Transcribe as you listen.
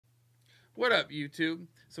What up, YouTube?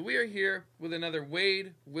 So we are here with another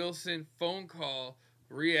Wade Wilson phone call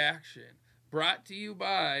reaction, brought to you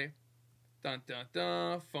by dun dun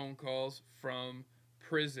dun phone calls from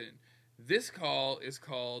prison. This call is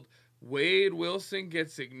called Wade Wilson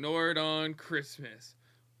Gets Ignored on Christmas.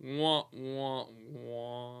 Wah wah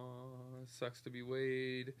wah. Sucks to be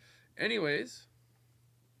Wade. Anyways,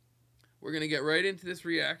 we're gonna get right into this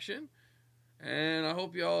reaction. And I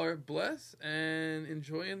hope y'all are blessed and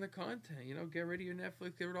enjoying the content. You know, get rid of your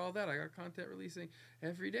Netflix, get rid of all that. I got content releasing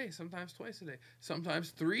every day, sometimes twice a day,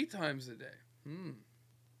 sometimes 3 times a day.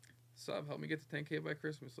 Sub, help me get to 10K by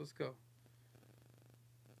Christmas. Let's go.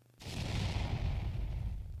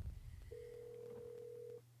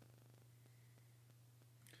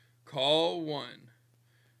 Call 1.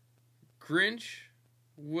 Grinch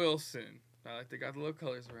Wilson. I like they got the little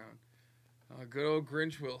colors around. Good old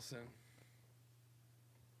Grinch Wilson.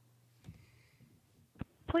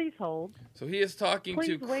 Please hold. So he is talking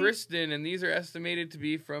Please to wait. Kristen, and these are estimated to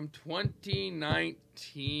be from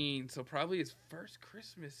 2019. So probably his first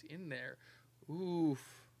Christmas in there. Oof.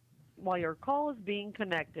 While your call is being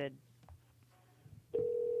connected.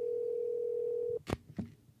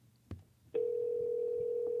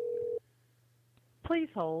 Please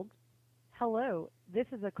hold. Hello, this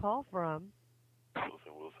is a call from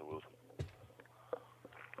Wilson.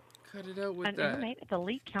 Cut it out with an that. inmate at the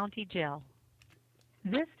Lee County Jail.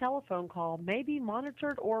 This telephone call may be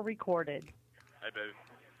monitored or recorded. Hey, baby.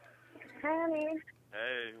 Honey,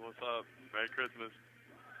 Hey, what's up? Merry Christmas.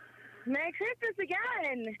 Merry Christmas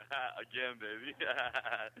again. Again, baby.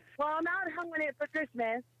 Well, I'm out hoeing it for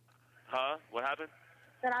Christmas. Huh? What happened?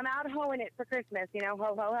 But I'm out hoeing it for Christmas, you know,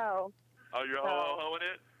 ho, ho, ho. Oh, you're So- ho-ho-hoing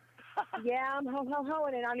it? Yeah, I'm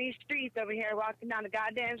hoeing it on these streets over here, walking down the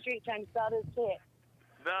goddamn street trying to sell this shit.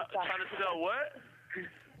 No, trying to sell what?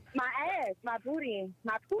 My ass, my booty,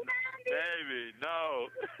 my poo baby. Baby, no.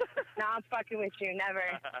 No, I'm fucking with you. Never.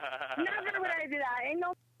 Never would I do that. Ain't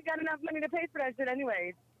no got enough money to pay for that shit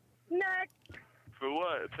anyways. Next. For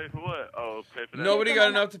what? Pay for what? Oh, pay for that. Nobody got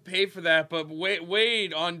enough to pay for that, but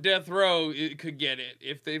Wade on death row could get it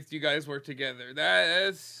if you guys work together.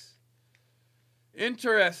 That's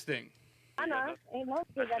interesting. I know. Ain't no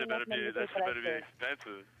shit got enough money to pay That for shit that better be shit.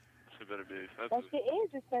 expensive. Shit better be That expensive. shit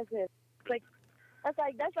is expensive. Like, that's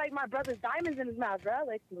like my brother's diamonds in his mouth, bro.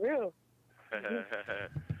 Like, for real.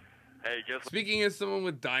 Hey, guess what? Speaking as someone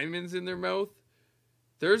with diamonds in their mouth,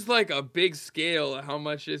 there's like a big scale of how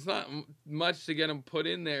much. It's not much to get them put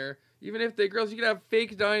in there. Even if they girls, you can have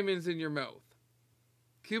fake diamonds in your mouth.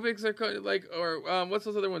 Cubics are like, or what's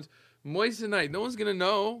those other ones? Moissanite. No one's gonna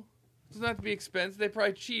know. It doesn't have to be expensive. They're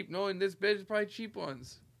probably cheap. No, in this bed is probably cheap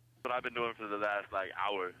ones. What I've been doing for the last,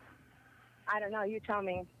 hour. I don't know. You tell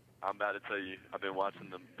me. I'm about to tell you. I've been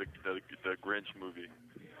watching the Grinch movie.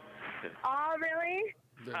 Oh, really?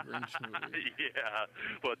 The Grinch movie. Yeah.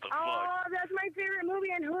 What the Oh, fuck? that's my favorite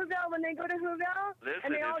movie in Whoville when they go to Whoville. Listen,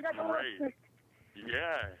 and they all it's got the great. little...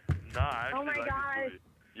 Yeah. Nah, I actually Oh my like gosh. this movie.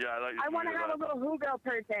 Yeah, I like this I want to movie have a lot. little Whoville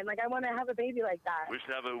person. Like, I want to have a baby like that. We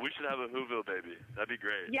should have a Whoville baby. That'd be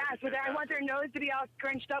great. Yes, That'd be but I want their nose to be all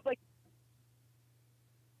scrunched up like...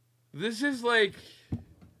 This is like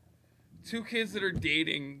 2 kids that are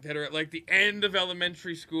dating that are at like the end of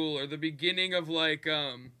elementary school or the beginning of like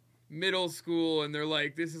middle school, and they're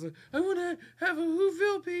like, "This is I want to have a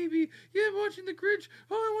Whoville baby. Yeah, I'm watching the Grinch.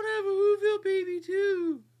 Oh, I want to have a Whoville baby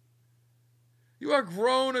too." You are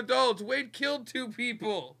grown adults. Wade killed 2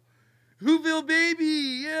 people. Whoville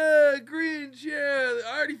baby, yeah, Grinch, yeah.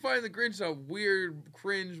 I already find the Grinch a weird,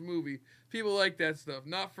 cringe movie. People like that stuff.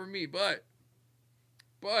 Not for me, but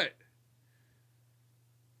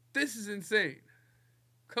this is insane.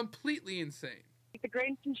 Completely insane. the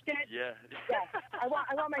Grinch and shit. Yeah. Yeah. I want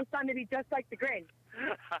my son to be just like the Grinch.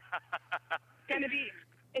 It's gonna be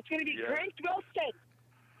Yeah. Grinch Wilson.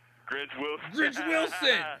 Grinch Wilson. Grinch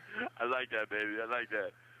Wilson. I like that, baby. I like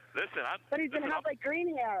that. Listen, But he's gonna have like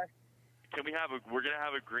green hair. we're gonna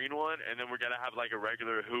have a green one, and then we're gonna have like a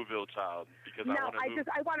regular Whoville child because No, I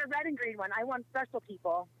I want a red and green one. I want special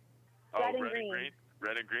people. Red and green.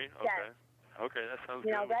 Red and green. Okay. Yes. Okay, that sounds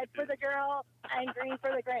You good. know, red for the girl and green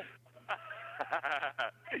for the Grinch.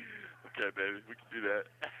 Okay, baby, we can do that.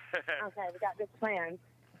 Okay, we got this plan.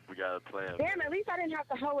 We got a plan. Damn, at least I didn't have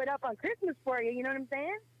to hoe it up on Christmas for you. You know what I'm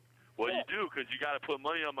saying? Well, you do, because you got to put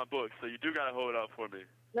money on my books, so you do got to hold it up for me.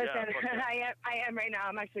 Listen, Yeah, fuck that. I am right now.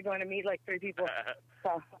 I'm actually going to meet like 3 people. So,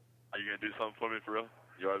 Are you going to do something for me, for real?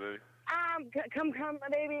 You are, baby? come, my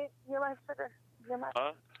baby. You're my sugar. You're my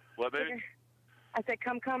Huh? What, baby? sugar. I said,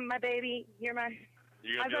 come, my baby. You're my.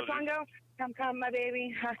 You How's gonna that song go? Come, my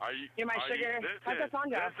baby. Are you, You're my are sugar. You, How's that song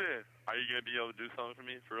go? listen, are you going to be able to do something for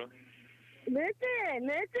me, for real? Listen,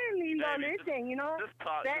 Lindo, Baby, listen. You know, Just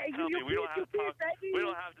talk. that, Just tell me. We don't have to talk. We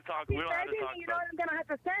don't have to talk. We don't have to talk You know about. what I'm gonna have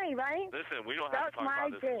to say, right? Listen, we don't have That's to talk my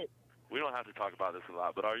about this. shit. We don't have to talk about this a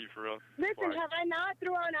lot. But are you for real? Listen, Why? have I not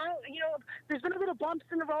thrown out? You know, there's been a little bumps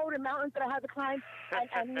in the road and mountains that I had to climb,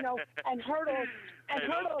 and you know, and hurdles, Hey,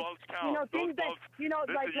 those bumps count. you know, things Those bumps. that, you know,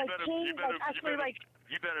 Listen, like change, like actually, like.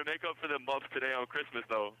 You better make up for them bumps today on Christmas,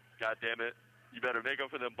 though. God damn it. You better make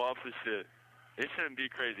up for them bumps and shit. It shouldn't be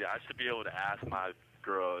crazy. I should be able to ask my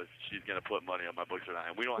girl if she's going to put money on my books or not.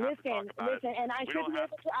 And we don't have to talk about it. And I should be able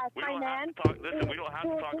to ask my man. Listen, we don't have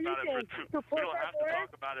to talk about it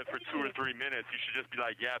for 2 or 3 minutes. You should just be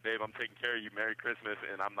like, yeah, babe, I'm taking care of you. Merry Christmas.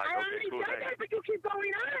 And I'm like, okay, cool, thanks. But you keep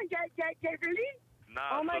going on. Get really?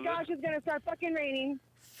 Nah, oh, my gosh, it's going to start fucking raining.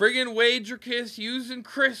 Friggin' wager kiss using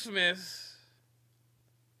Christmas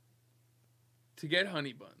to get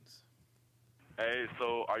honey buns. Hey,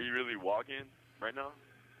 so are you really walking right now?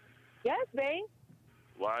 Yes, babe.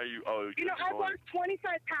 Why are you? Oh, you know, I've lost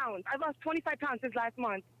 25 pounds. I've lost 25 pounds since last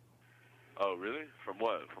month. Oh, really? From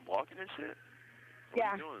what? From walking and shit? What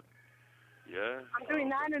are you doing? Yeah. I'm doing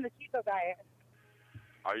that in the keto diet.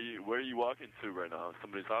 Where are you walking to right now?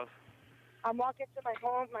 Somebody's house? I'm walking to my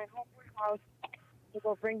homeboy's house to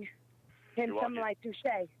go bring him some like touche.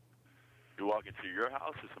 You're walking to your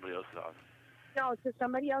house or somebody else's house? No, to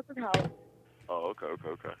somebody else's house. Oh, okay.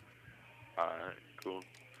 All right, cool.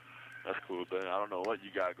 That's cool, but I don't know what you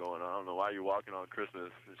got going on. I don't know why you're walking on Christmas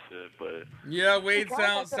and shit, but yeah, Wade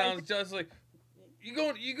sounds just like you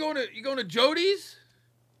going to Jody's? Is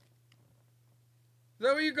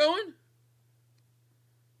that where you're going?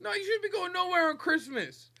 No, you shouldn't be going nowhere on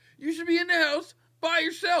Christmas. You should be in the house by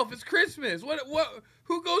yourself. It's Christmas. What?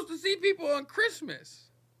 Who goes to see people on Christmas?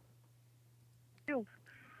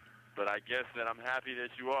 But I guess that I'm happy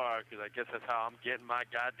that you are, because I guess that's how I'm getting my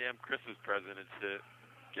goddamn Christmas present and shit.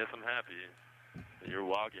 Guess I'm happy that you're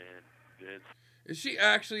walking, bitch. Is she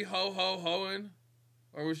actually ho-ho-hoing?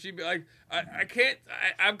 Or would she be like,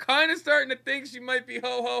 I'm kind of starting to think she might be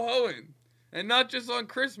ho-ho-hoing. And not just on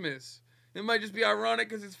Christmas. It might just be ironic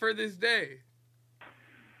because it's for this day.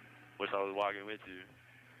 Wish I was walking with you.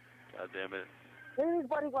 God damn it. His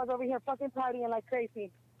buddy was over here fucking partying like crazy.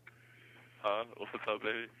 Huh? What's up,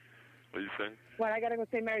 baby? What you saying? Well, I gotta go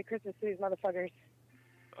say Merry Christmas to these motherfuckers.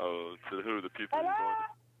 Oh, to who? The people? Hello?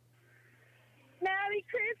 Merry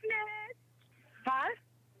Christmas! Huh?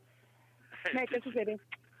 Hey, Merry Christmas, baby.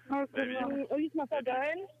 Oh, you smell so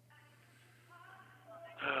good.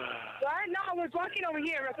 What? No, I was walking over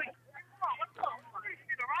here real quick.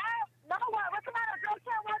 No, what's the matter? Girl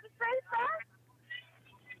can't watch his face, bro?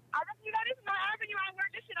 You know, this is my avenue. I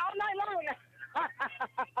wear this shit all night long.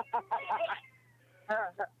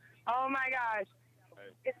 Oh, my gosh.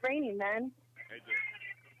 Hey. It's raining, man. AJ,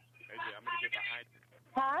 I'm gonna get behind you.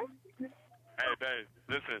 Huh? Hey, babe,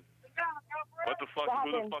 listen. What the fuck?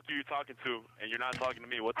 Who the fuck are you talking to? And you're not talking to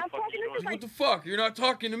me. What the fuck are you doing? What the fuck? You're not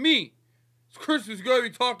talking to me. It's Christmas. You gotta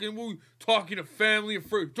be talking. We're talking to family and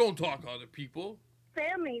friends. Don't talk to other people.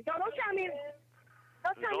 Family. Don't tell me.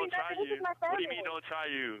 Don't tell me try this you. is my What do family. you mean don't try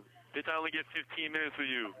you? Bitch, I only get 15 minutes with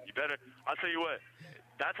you. You better. I'll tell you what.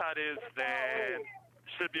 That's how it is. Then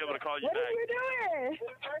should be able to call you what back. What are you doing?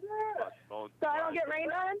 So I don't get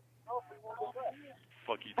rained on?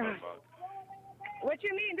 Fuck you talking about? What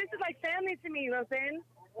you mean? This is like family to me, Wilson.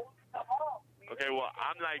 Okay, well,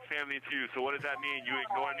 I'm like family too, so what does that mean? You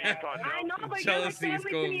ignore me and talk to I know, but Jealousy you're is like family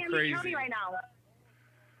to going me in crazy. the county right now.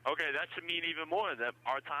 Okay, that should mean even more, that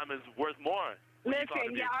our time is worth more.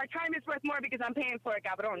 Listen, yeah, our time is worth more because I'm paying for it,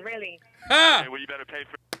 Cabron, really. Ha! Okay, well, you better pay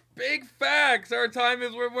for it. Big facts. Our time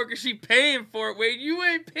is worth more because she paying for it. Wait, you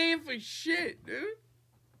ain't paying for shit, dude.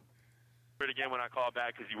 it again when I call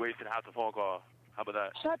back because you wasted half the phone call. How about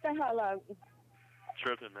that? Shut the hell up.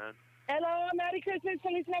 Tripping, man. Hello, Merry Christmas,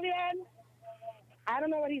 Feliz Navidad. I don't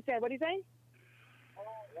know what he said. What did he say?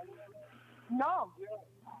 No.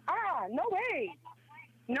 No way.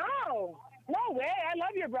 No. No way. I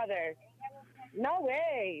love your brother. No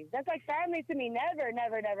way. That's like family to me. Never,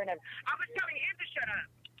 never, never, never. I was telling him to shut up.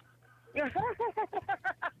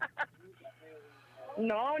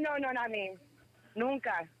 No, not me.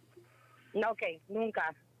 Nunca. Okay, nunca.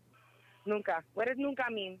 Nunca. What does nunca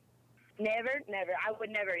mean? Never, never. I would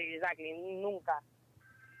never, exactly. Nunca.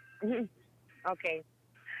 Okay.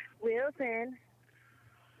 Wilson.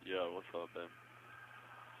 Yeah, what's up, man?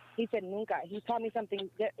 He said nunca. He taught me something.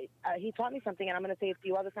 He taught me something, and I'm going to say it to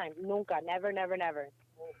you all the time. Nunca. Never, never, never.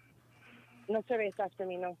 No cervezas for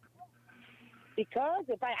me, no. Because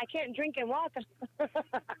if I can't drink and walk,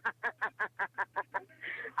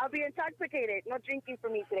 I'll be intoxicated. No drinking for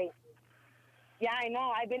me today. Yeah, I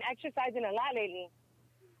know. I've been exercising a lot lately.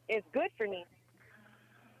 is good for me.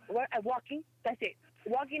 What? Walking. That's it.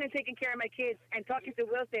 Walking and taking care of my kids and talking to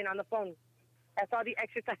Wilson on the phone. That's all the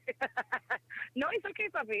exercise. No, it's okay,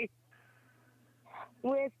 puppy.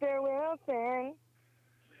 Mr. Wilson.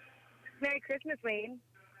 Merry Christmas, Wayne.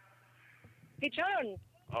 Hey, Chun.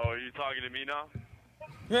 Oh, are you talking to me now?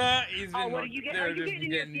 He's Oh, been, what are you getting? they're Are you just getting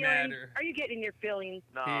in your getting feelings? madder. Are you getting in your feelings?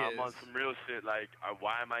 Nah, He I'm on is. some real shit. Like,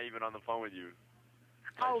 why am I even on the phone with you?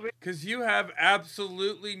 Oh, really? Because you have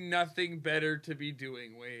absolutely nothing better to be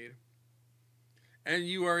doing, Wade. And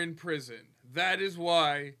you are in prison. That is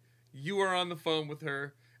why you are on the phone with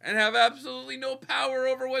her and have absolutely no power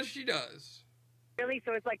over what she does. Really?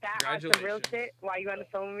 So it's like that on some real shit while you on the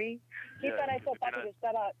phone with me? He Yeah, said I told Papa to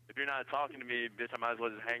shut up. If you're not talking to me, bitch, I might as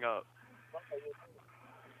well just hang up.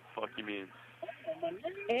 Fuck you mean?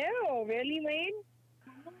 Ew, really, Wade?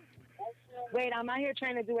 Wait, I'm out here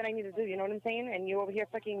trying to do what I need to do, you know what I'm saying? And you over here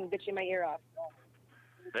fucking bitching my ear off.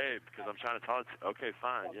 Babe, because I'm trying to talk to you. Okay,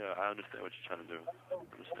 fine. Yeah, I understand what you're trying to do.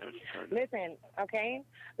 Listen, okay?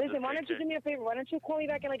 Listen, why don't you do me a favor? Why don't you call me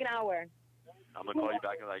back in like an hour? I'm going to call you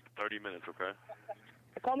back in like 30 minutes, okay?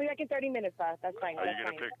 Call me back in 30 minutes, boss. That's fine. Are you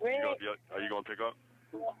going to pick Are you going to pick up?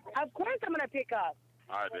 Of course I'm going to pick up.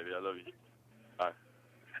 All right, baby. I love you. Bye.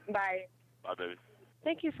 Bye. Bye, baby.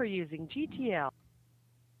 Thank you for using GTL.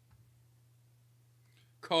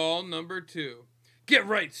 Call number 2. Get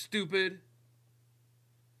right, stupid.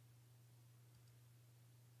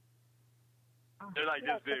 They're like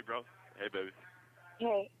this big, bro. Hey, baby.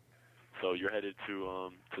 Hey. So you're headed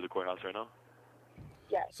to the courthouse right now?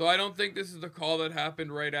 Yes. So I don't think this is the call that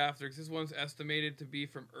happened right after, because this one's estimated to be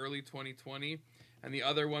from early 2020, and the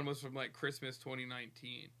other one was from like Christmas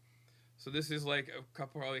 2019. So this is like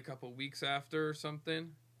probably a couple weeks after or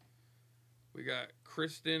something. We got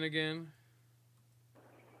Kristen again.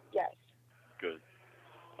 Yes. Good.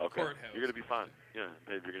 Okay. Courthouse. You're gonna be fine. Yeah,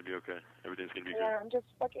 babe, you're gonna be okay. Everything's gonna be good. Yeah, I'm just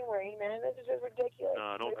fucking worried, man. This is just ridiculous.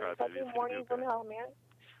 No, don't cry, baby. Fucking It's gonna be morning from okay. hell, man.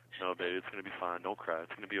 No, babe, it's gonna be fine. Don't cry.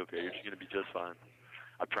 It's gonna be okay. You're just gonna be just fine.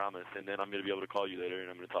 I promise. And then I'm gonna be able to call you later,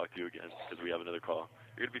 and I'm gonna talk to you again because we have another call.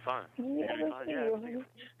 You're gonna be fine. You're gonna be fine. Yeah,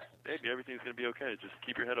 baby, everything's gonna be okay. Just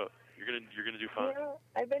keep your head up. You're gonna do fine. Yeah,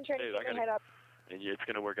 I've been trying to keep my head up. And it's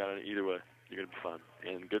gonna work out either way. You're gonna be fine.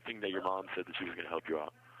 And good thing that your mom said that she was gonna help you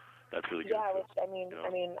out. That's really good. Yeah, too. which, I mean, You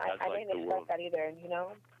know, I like didn't expect that either, you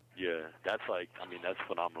know? Yeah, that's like, I mean, that's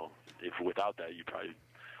phenomenal. If without that,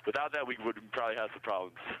 we would probably have some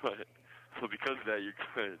problems. So because of that, you're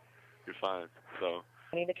good. You're fine. So.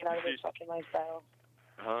 I need to get out of this fucking lifestyle.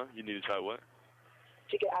 Huh? You need to try what?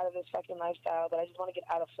 To get out of this fucking lifestyle, but I just want to get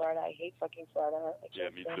out of Florida. I hate fucking Florida. Yeah,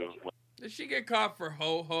 me too. Did she get caught for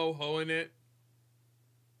ho-ho-hoing it?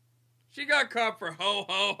 She got caught for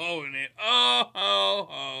ho-ho-hoing it. Oh,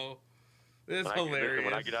 ho-ho. This is hilarious. Listen,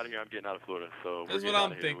 when I get out of here, I'm getting out of Florida. So that's what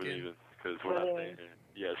I'm thinking. Because we're not staying here.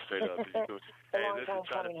 Yeah, straight up. Hey, listen,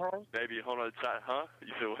 coming, huh? Baby, hold on. Huh?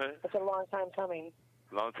 You said what? It's a long time coming.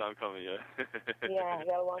 Long time coming, yeah. Yeah, I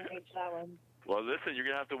got a long way to that one. Well, listen, you're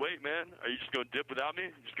going to have to wait, man. Are you just going to dip without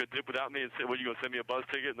me? Just going to dip without me and say, what, you going to send me a bus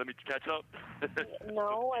ticket and let me catch up?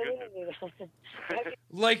 No, I wouldn't do that.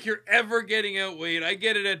 Like you're ever getting out, Wade. I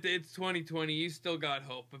get it it's 2020. You still got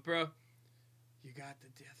hope. But, bro, you got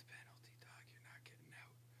the death penalty, dog. You're not getting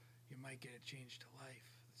out. You might get a change to life.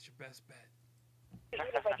 That's your best bet. Even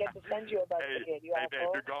if I get to send you a bus ticket, you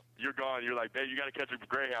asshole. Babe, you're gone. You're like, babe, you got to catch a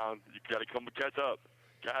Greyhound. You got to come catch up.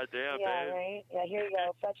 God damn, yeah, babe. Right? Yeah, here you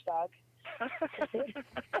go. Fetch dog.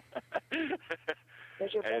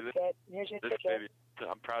 Here's your biscuit. Here's your ticket. Baby,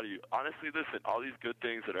 I'm proud of you. Honestly, listen, all these good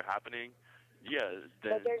things that are happening, yeah.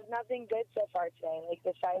 But there's nothing good so far today, like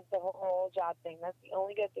besides the whole job thing. That's the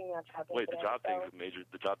only good thing that's happened. Wait, the job thing's a major.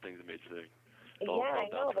 The job thing's a major thing. Yeah, I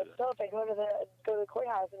know, but still, if I go to the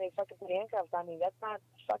courthouse and they fucking put handcuffs on me, that's not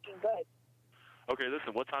fucking good. Okay,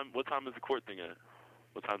 listen. What time is the court thing at?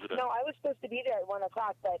 What time's it at? No, I was supposed to be there at 1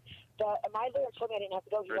 o'clock, but my lawyer told me I didn't have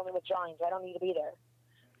to go. He's only withdrawing, so I don't need to be there.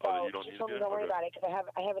 So you don't he need told to me don't worry about it because I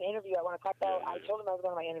have an interview at 1 o'clock. Though I told him I was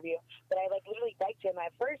going to my interview, but I like literally begged him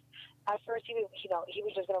at first. At first, he was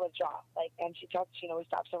just going to withdraw. Like, and she talked. We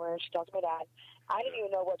stopped somewhere. She talked to my dad. I didn't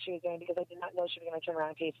even know what she was doing because I did not know she was going to turn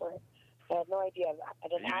around and pay for it. I had no idea of that.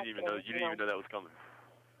 I didn't ask her. You didn't even know that was coming.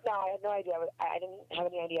 No, I had no idea. I didn't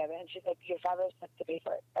have any idea of it. And she's like, your father has to pay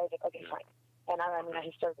for it. I was like, okay, fine. And I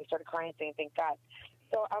hysterically started crying, saying, thank God.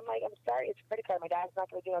 So I'm like, I'm sorry, it's a credit card. My dad's not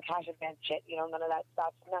going to do no cash advance shit, none of that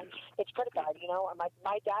stuff. It's credit card,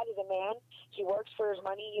 My dad is a man. He works for his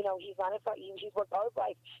money. He's not he's worked all his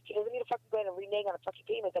life. He doesn't need to fucking go in and renege on a fucking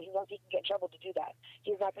payment that he knows he can get in trouble to do that.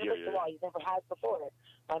 He's not going to break the law. He never has before.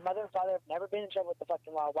 My mother and father have never been in trouble with the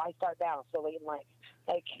fucking law. Why start now so late in life?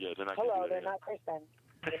 Like, they're not hello, they're not Christian.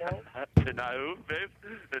 You know? They're not who, babe?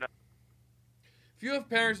 They're not. If you have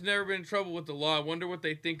parents who've never been in trouble with the law, I wonder what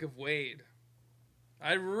they think of Wade.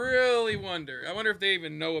 I really wonder. I wonder if they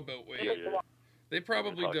even know about Wade. Yeah. They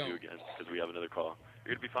probably talk don't. To you again because we have another call.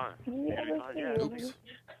 You're gonna be fine. Yeah, You're gonna be fine. Yeah. Oops.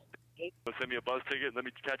 So send me a bus ticket. Let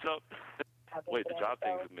me catch up. Wait, the job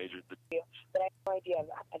thing's major. But I had no idea.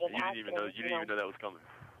 I didn't You didn't even know. You didn't even know that was coming.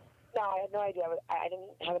 No, I had no idea. I didn't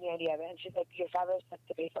have any idea of it. And she's like, your father has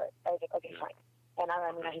to pay for it. I was like, okay, fine. And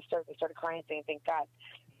I hysterically started crying, saying, thank God.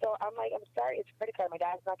 So I'm like, I'm sorry, it's a credit card. My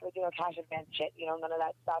dad's not going to do no cash advance shit, you know, none of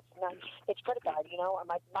that stuff. It's credit card, you know.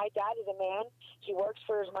 My dad is a man. He works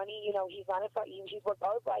for his money, you know. He's not he's worked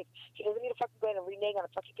all his life. He doesn't need to fucking go in and renege on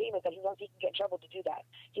a fucking payment that he knows he can get in trouble to do that.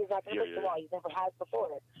 He's not going to break the law. He never has before.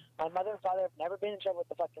 My mother and father have never been in trouble with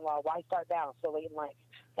the fucking law. Why start now so late in life?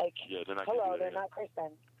 Like, they're not hello, they're not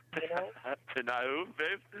Christian. You know? They're not who,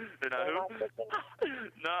 babe? They're not who?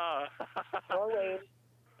 Nah. Or Wade.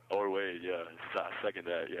 Or Wade, yeah. Second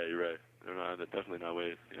that. Yeah, you're right. They're definitely not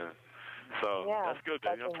Wade. Yeah. So that's good,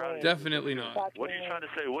 baby. I'm proud of you. Definitely not. What are you trying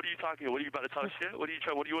to say? What are you talking? What are you about to talk shit? What do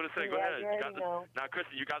you want to say? Go ahead. Now,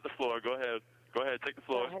 Kristen, you got the floor. Go ahead. Take the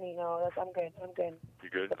floor. No, honey, no, I'm good. You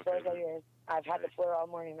good? The floor's all yours. I've had the floor all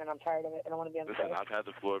morning, and I'm tired of it. I don't want to be on the floor. Listen, I've had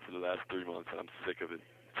the floor for the last 3 months, and I'm sick of it.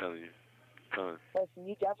 I'm telling you. Listen,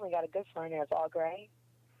 you definitely got a good floor in there. It's all gray.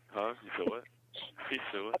 Huh? You said what? You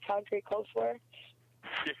said what? A concrete cold floor?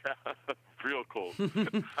 Yeah, real cold. No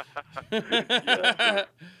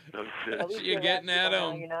shit. You're getting at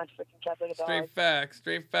them. You're not freaking kept like a dog.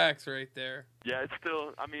 Straight facts right there. Yeah, it's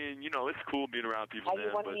still, I mean, you know, it's cool being around people, Have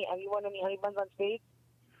you won any honey buns on spades?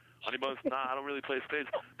 Honey buns? Nah, I don't really play spades.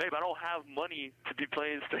 Babe, I don't have money to be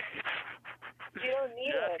playing spades. You don't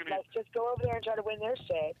need it. Like, just go over there and try to win their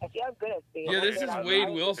shit. I feel I'm good at spades. Yeah, this is Wade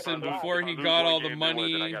Wilson before he got all the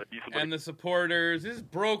money and the supporters. This is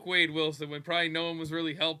broke Wade Wilson when probably no one was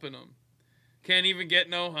really helping him. Can't even get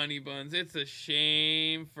no honey buns. It's a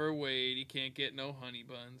shame for Wade. He can't get no honey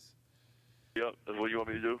buns. Yep, that's what you want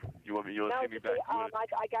me to do? You want to see me back?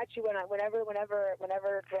 I got you whenever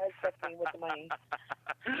Brez gets me with the money.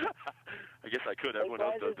 I guess I could. Everyone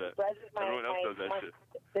else does that. Everyone else does that shit.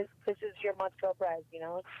 This is your month girl Brez, you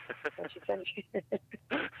know? When she sends you.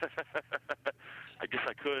 I guess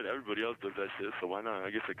I could. Everybody else does that shit, so why not?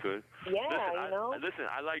 I guess I could. Yeah,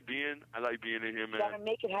 Listen, I like being in here, man. You gotta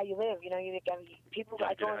make it how you live, you know. People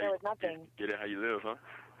I go in there with nothing. Get it how you live, huh?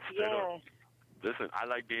 Yeah. Listen, I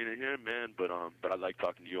like being in here, man, but I like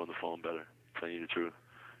talking to you on the phone better. Telling you the truth.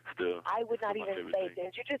 Still. I would not even say.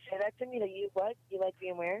 Did you just say that to me? That you what? You like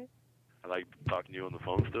being where? I like talking to you on the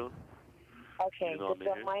phone still. Okay, so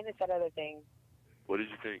minus that other thing. What did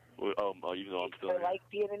you think? Even though I'm still I here. like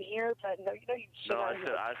being in here, but no, you should No, I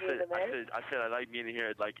said I like being in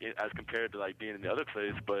here, like as compared to like being in the other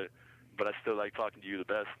place, but I still like talking to you the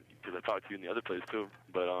best because I talk to you in the other place too.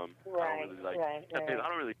 But I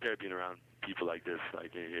don't really care being around people like this,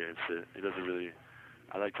 like in here and shit. It doesn't really.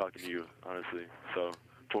 I like talking to you, honestly. So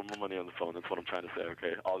put more money on the phone. That's what I'm trying to say.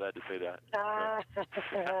 Okay, all that to say that.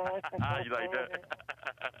 Okay? You like that?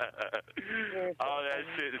 All that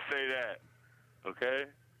shit to say that. Okay.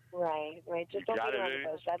 Right. Just don't beat around the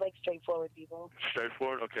bush. I like straightforward people.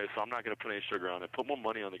 Straightforward? Okay, so I'm not going to put any sugar on it. Put more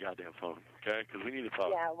money on the goddamn phone, okay? Because we need to talk.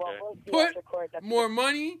 Yeah, well, we'll see put after court. more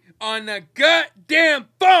money on the goddamn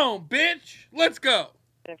phone, bitch! Let's go!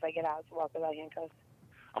 If I get out to walk without handcuffs.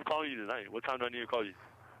 I'm calling you tonight. What time do I need to call you?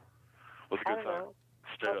 What's a good time? Know.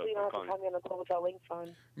 Straight Hopefully up. you don't have to call me on the Global Link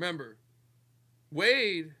phone. Remember,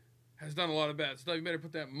 Wade has done a lot of bad stuff. You better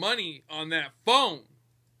put that money on that phone.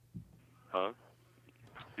 Huh?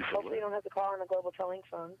 Hopefully you don't have to call on the Global Link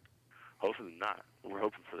phone. Hopefully not. We're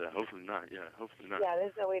hoping for that. Hopefully not. Yeah, hopefully not. Yeah,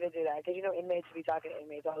 there's no way to do that because inmates will be talking to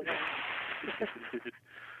inmates all the time.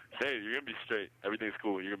 Dave, you're going to be straight. Everything's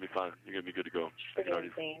cool. You're going to be fine. You're going to be good to go. Pretty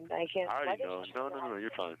insane. I can't. I already know. No,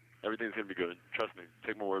 you're fine. Everything's going to be good. Trust me.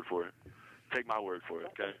 Take my word for it. Take my word for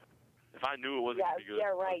it, okay? If I knew it wasn't going to be good.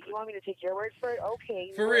 Yeah, right. You want me to take your word for it?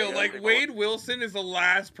 Okay. For real, like Wade Wilson is the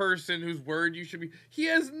last person whose word you should be. He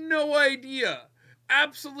has no idea.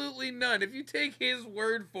 Absolutely none. If you take his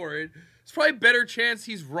word for it, it's probably a better chance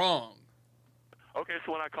he's wrong. Okay,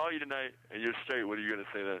 so when I call you tonight and you're straight, what are you going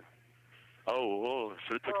to say then? Oh,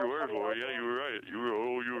 should have took your word for it. Yeah, you were right. You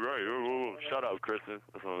were right. Oh, shut up, Kristen.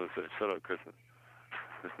 That's what I'm going to say. Shut up, Kristen.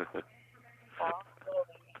 I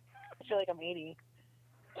feel like I'm 80.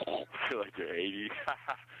 I feel like you're 80.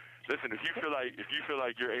 Listen, if you feel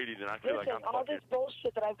like you're 80, then I feel like I'm all this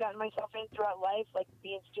bullshit that I've gotten myself in throughout life, like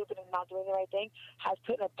being stupid and not doing the right thing, has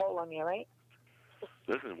put a toll on me, right?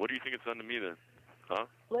 Listen, what do you think it's done to me then? Huh?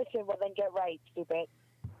 Listen, well then get right, stupid.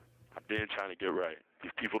 I've been trying to get right.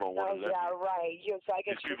 These people don't Oh, want to let yeah, me. right. So I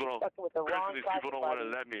guess These you're people just fucking with the wrong these plastic people don't want to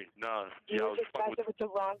Barbie. let me. No. You Yeah, I were was just fucking messing with the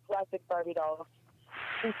wrong plastic Barbie doll.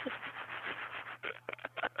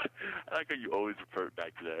 I like how you always revert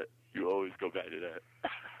back to that. You always go back to that.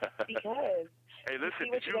 Because. Hey, listen,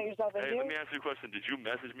 you see what you got yourself into? hey, let me ask you a question. Did you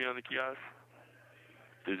message me on the kiosk?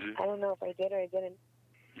 Did you? I don't know if I did or I didn't.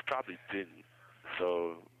 You probably didn't.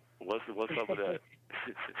 So, what's up with that?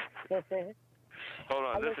 Hold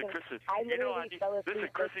on, listen, Kristen. I literally fell asleep. Listen,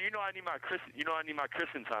 Kristen. You know I need my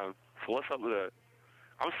Kristen time. So what's up with that?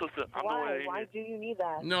 I'm supposed to. I'm Why? the one. Why do you need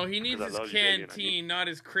that? No, he needs his I love you, baby, canteen, not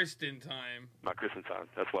his Kristen time. My Kristen time.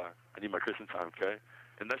 That's why I need my Kristen time. Okay.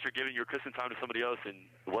 Unless you're giving your Kristen time to somebody else, and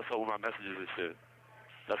what's up with my messages and shit?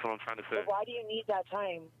 That's what I'm trying to say. But why do you need that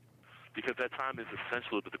time? Because that time is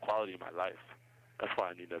essential to the quality of my life. That's why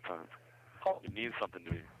I need that time. It means something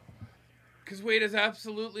to me. Because Wade has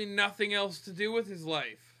absolutely nothing else to do with his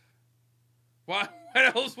life. Why?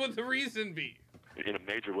 What else would the reason be? In a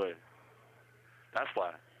major way. That's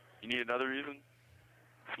why. You need another reason?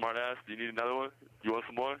 Smart ass, do you need another one? You want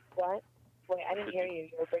some more? What? Wait, I didn't hear you.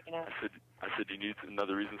 You were breaking up. I said, do you need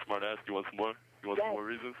another reason, smart ass? Do you want some more? You want some more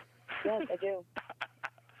reasons? Yes, I do.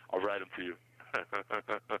 I'll write them to you.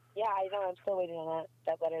 Yeah, I know. I'm still waiting on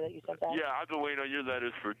that letter that you sent back. Yeah, I've been waiting on your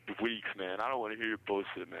letters for weeks, man. I don't want to hear your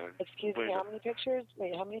bullshit, man. Excuse me, how many pictures?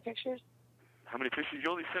 Wait, how many pictures? How many pictures? You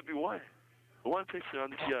only sent me one. One picture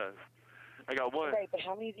on the kiosk. I got one. Right, but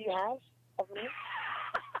how many do you have of me?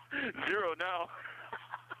 0 now.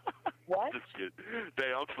 What? Just kidding.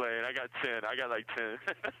 Babe, I'm playing. I got 10. I got like 10.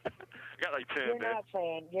 I got like 10, You're man. not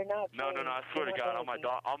playing. You're not playing. No. I swear to God, on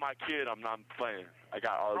my kid, I'm not playing. I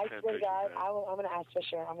got all 10 I swear pictures, to God, man. I'm going to ask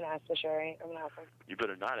Fisher. All right? I'm going to ask him. You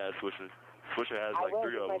better not ask Swisher. Swisher has I like will.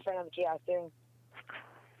 3 He's of my them. friend on the kiosk, too.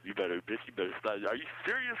 You better stop. Are you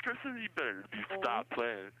serious, Kristen? You better stop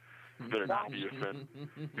playing. You better not be your friend.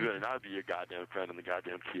 You better not be your goddamn friend on the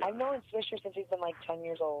goddamn kiosk. I've known Fisher since he's been like 10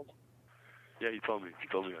 years old. Yeah, he told me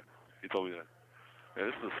that. Man,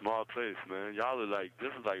 this is a small place, man. Y'all are like, this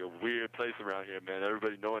is like a weird place around here, man.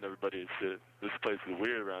 Everybody knowing everybody and shit. This place is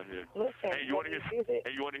weird around here. Listen, hey, you want to hear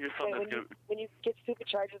something that's gonna... When you get stupid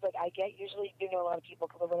charges like I get, usually you know a lot of people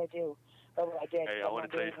because of what I do. Or what I did. Hey, I want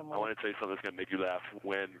to tell you something that's gonna make you laugh.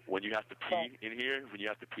 When you have to pee in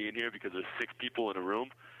here, because there's 6 people in a room,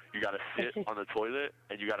 you gotta sit on the toilet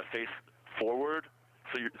and you gotta face forward.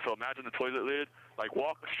 So imagine the toilet lid. Like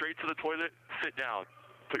walk straight to the toilet, sit down,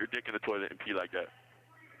 put your dick in the toilet and pee like that.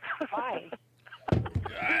 Why?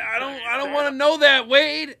 I don't want to know that,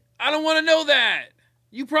 Wade. I don't want to know that.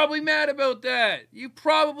 You probably mad about that. You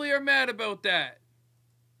probably are mad about that.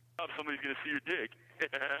 Somebody's gonna see your dick.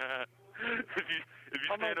 if you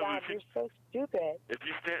oh my stand God, you're so stupid. If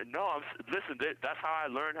you stand, listen. That's how I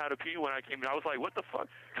learned how to pee when I came. I was like, what the fuck?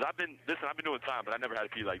 Because I've been doing time, but I never had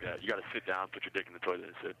to pee like that. You got to sit down, put your dick in the toilet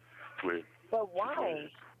and shit. It's weird. But why?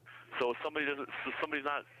 So somebody's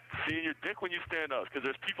not seeing your dick when you stand up, because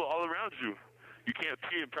there's people all around you. You can't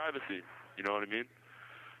pee in privacy. You know what I mean?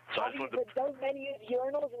 So but those men use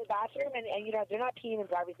urinals in the bathroom, and they're not peeing in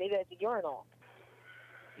privacy. It's a urinal.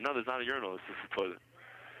 No, there's not a urinal. It's just a toilet.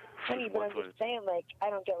 Honey, but I'm just saying, like, I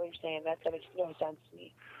don't get what you're saying. That makes no sense to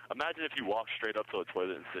me. Imagine if you walk straight up to a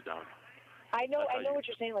toilet and sit down. I know what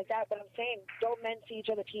you're saying like that, but I'm saying, don't men see each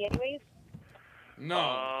other pee anyways?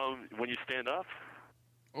 No. When you stand up?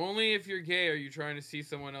 Only if you're gay are you trying to see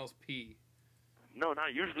someone else pee. No,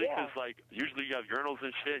 not usually, because, usually you have urinals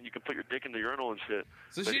and shit, and you can put your dick in the urinal and shit.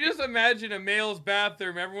 So she just imagine a male's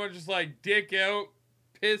bathroom, everyone's just, like, dick out,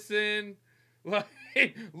 pissing, like,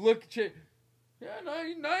 look, yeah,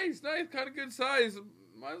 nice, kind of good size.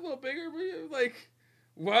 Mine's a little bigger, but, like,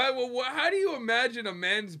 how do you imagine a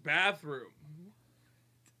men's bathroom?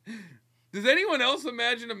 Does anyone else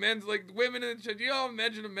imagine a men's, like, women and shit, do you all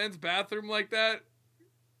imagine a men's bathroom like that?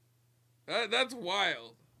 That's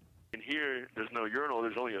wild. In here, there's no urinal,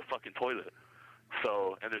 there's only a fucking toilet.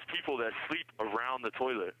 So, and there's people that sleep around the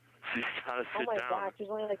toilet. So you gotta sit down. Oh my gosh, there's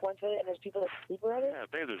only like one toilet and there's people that sleep around it? Yeah,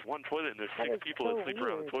 babe, there's one toilet and there's 6 people that sleep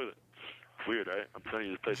around the toilet. It's weird, right? I'm telling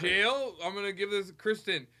you this place. Jail, I'm gonna give this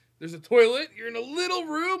Kristen. There's a toilet, you're in a little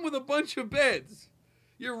room with a bunch of beds.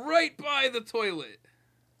 You're right by the toilet.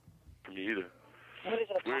 For me either. What is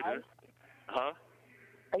it, a weird, pod? Huh?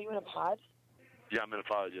 Are you in a pod? Yeah, I'm in a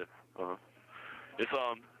pod, yeah. Uh-huh. It's,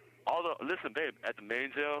 listen, babe, at the main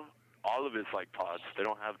jail, all of it's like pods. They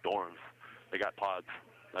don't have dorms. They got pods.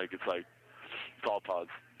 Like, it's all pods.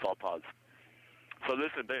 It's all pods. So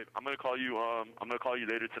listen, babe, I'm gonna call you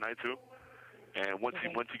later tonight too. And once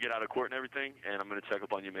you get out of court and everything, and I'm gonna check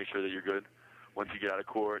up on you, make sure that you're good. Once you get out of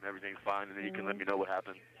court and everything's fine, and then you can let me know what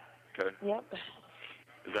happened. Okay? Yep.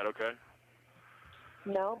 Is that okay?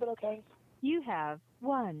 No, but okay. You have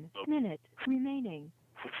 1 minute remaining.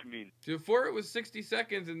 What you mean? Before it was 60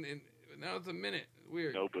 seconds, and now it's a minute.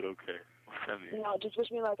 Weird. No, but okay. What's that mean? No, just wish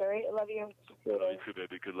me luck, all right? I love you. I love you too,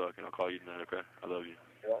 baby. Good luck, and I'll call you tonight, okay? I love you.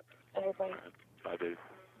 Yep. Everybody. All right. Bye, baby.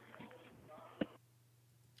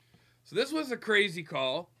 So this was a crazy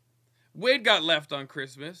call. Wade got left on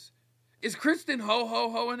Christmas. Is Kristen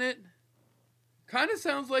ho in it? Kind of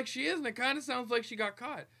sounds like she is, and it kind of sounds like she got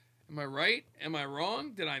caught. Am I right? Am I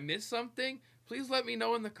wrong? Did I miss something? Please let me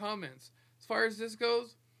know in the comments. As far as this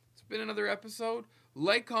goes, it's been another episode.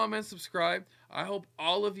 Like, comment, subscribe. I hope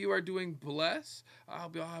all of you are doing blessed. I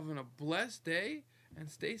hope you're having a blessed day, and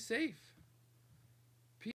stay safe.